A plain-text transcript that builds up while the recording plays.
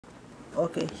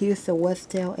Okay, here's the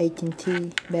Westel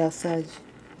AT&T Bell-Surge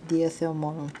DSL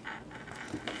modem.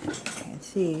 You can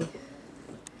see it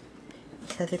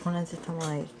has it connected to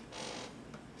my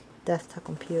desktop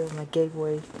computer, my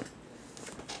gateway.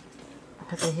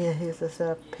 Okay, here's the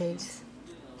setup page.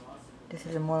 This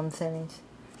is the modem settings.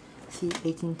 See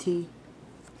AT&T.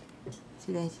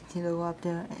 See the AT&T logo up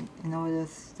there, and over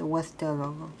there's the Westel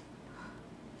logo.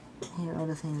 Here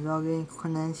other things: login,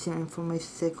 connection information,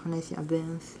 set connection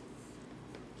advanced,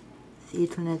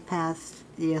 Ethernet path,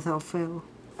 DSL fail.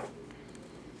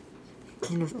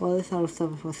 And there's all this other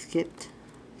stuff was skipped.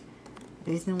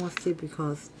 The reason it was skipped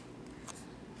because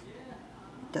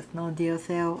there's no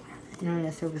DSL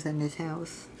internet service in this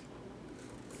house.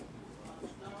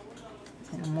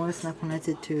 And the modem is not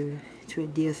connected to a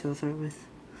DSL service.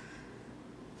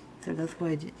 So that's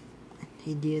why a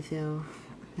DSL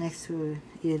next to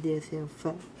either DSL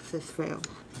says fail.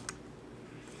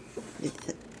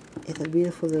 It's a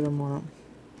beautiful little modem.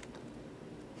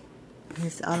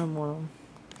 Here's the other modem,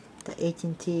 the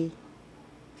AT&T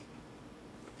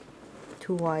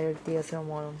 2-wire DSL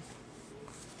modem.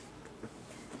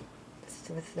 This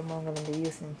is the modem I'm going to be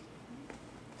using.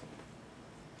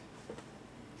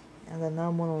 And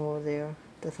another modem over there,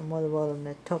 there's a Motorola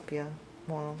Netopia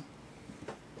modem.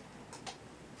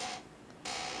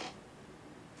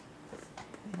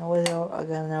 Over there, I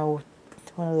got now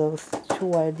one of those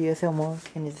 2-wire DSL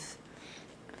modems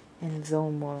in its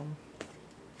zone modem.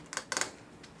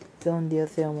 Zone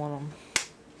DSL modem.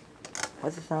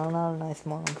 Which is another nice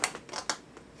modem.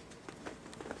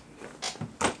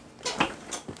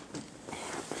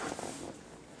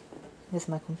 Here's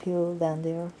my computer down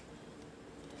there.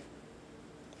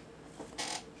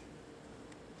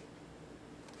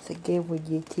 It's a Gateway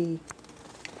GT.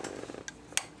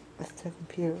 That's the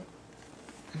computer.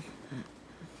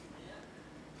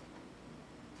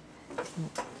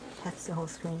 That's the whole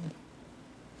screen.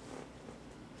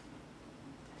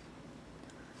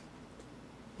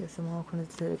 Here's some more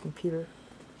connected to the computer.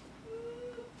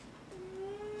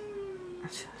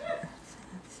 Let's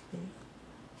speak.